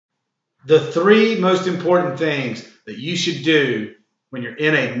The three most important things that you should do when you're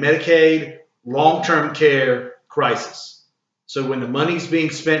in a Medicaid long-term care crisis. So when the money's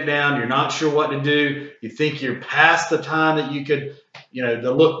being spent down, you're not sure what to do, you think you're past the time that you could,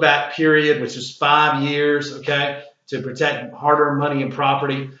 the look back period, which is 5 years, okay, to protect hard-earned money and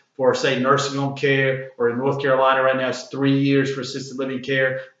property for, say, nursing home care, or in North Carolina right now, it's 3 years for assisted living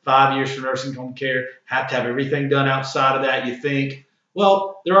care, 5 years for nursing home care, have to have everything done outside of that, you think.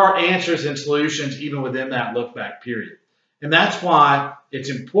 Well, there are answers and solutions even within that look back period. And that's why it's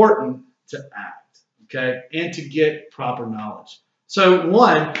important to act, okay, and to get proper knowledge. So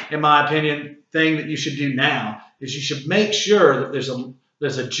one, in my opinion, thing that you should do now is you should make sure that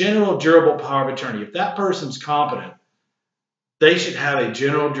there's a general durable power of attorney. If that person's competent, they should have a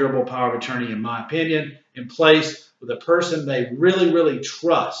general durable power of attorney, in my opinion, in place with a person they really, really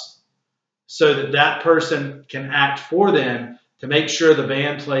trust, so that that person can act for them to make sure the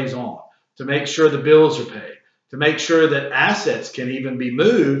band plays on, to make sure the bills are paid, to make sure that assets can even be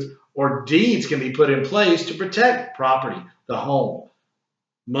moved or deeds can be put in place to protect property, the home,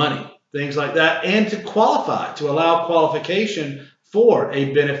 money, things like that, and to qualify, to allow qualification for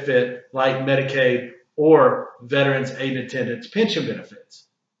a benefit like Medicaid or Veterans Aid and Attendance pension benefits.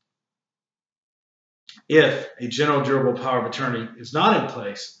 If a general durable power of attorney is not in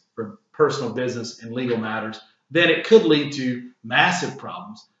place for personal business and legal matters, then it could lead to massive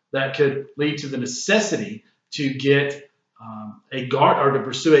problems that could lead to the necessity to get a guard, or to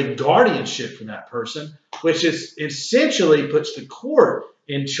pursue a guardianship for that person, which is essentially puts the court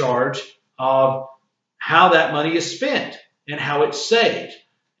in charge of how that money is spent and how it's saved.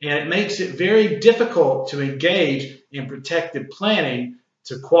 And it makes it very difficult to engage in protective planning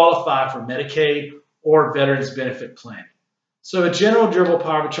to qualify for Medicaid or veterans benefit planning. So a general durable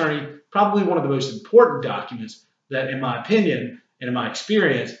power of attorney, probably one of the most important documents that, in my opinion and in my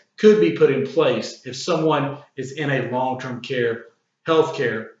experience, could be put in place if someone is in a long-term care,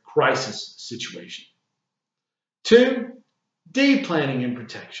 healthcare crisis situation. 2, deed planning and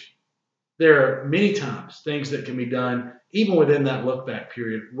protection. There are many times things that can be done even within that look-back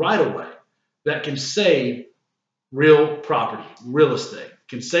period right away that can save real property, real estate,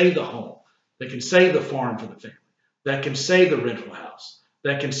 can save the home, that can save the farm for the family, that can save the rental house,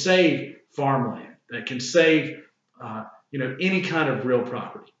 that can save farmland, that can save any kind of real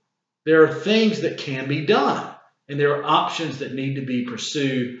property. There are things that can be done, and there are options that need to be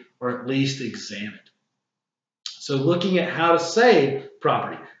pursued or at least examined. So looking at how to save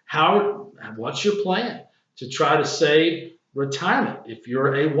property, what's your plan to try to save retirement? If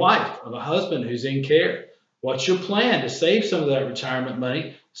you're a wife of a husband who's in care, what's your plan to save some of that retirement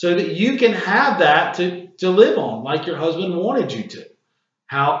money so that you can have that to live on like your husband wanted you to?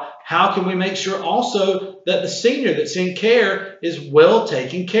 How can we make sure also that the senior that's in care is well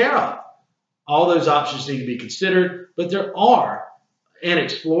taken care of? All those options need to be considered, but there are and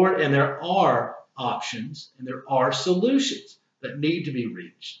explored, and there are options and there are solutions that need to be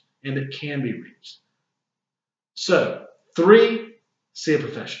reached and that can be reached. So 3, see a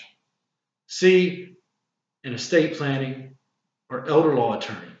professional. See an estate planning or elder law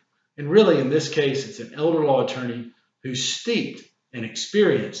attorney. And really in this case, it's an elder law attorney who's steeped and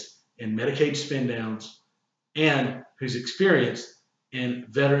experienced in Medicaid spend downs and who's experienced in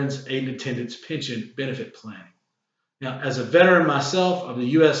Veterans Aid and Attendance pension benefit planning. Now, as a veteran myself of the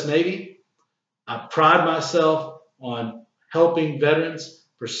U.S. Navy, I pride myself on helping veterans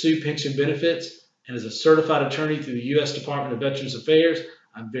pursue pension benefits, and as a certified attorney through the U.S. Department of Veterans Affairs,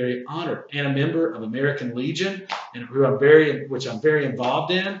 I'm very honored, and a member of American Legion, and which I'm very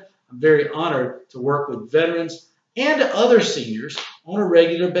involved in. I'm very honored to work with veterans and other seniors on a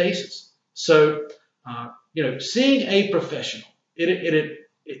regular basis. So, seeing a professional,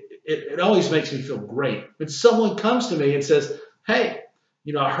 it always makes me feel great when someone comes to me and says, "Hey,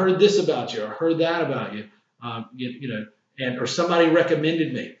 I heard this about you, or I heard that about you, or somebody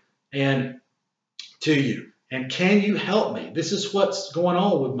recommended me to you, and can you help me? This is what's going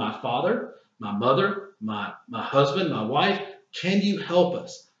on with my father, my mother, my husband, my wife. Can you help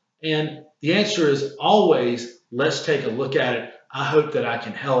us?" And the answer is always, let's take a look at it. I hope that I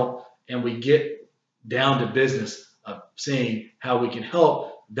can help, and we get down to business of seeing how we can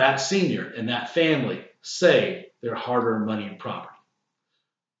help that senior and that family save their hard-earned money and property.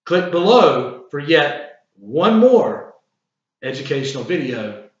 Click below for yet one more educational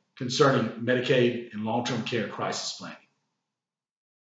video concerning Medicaid and long-term care crisis planning.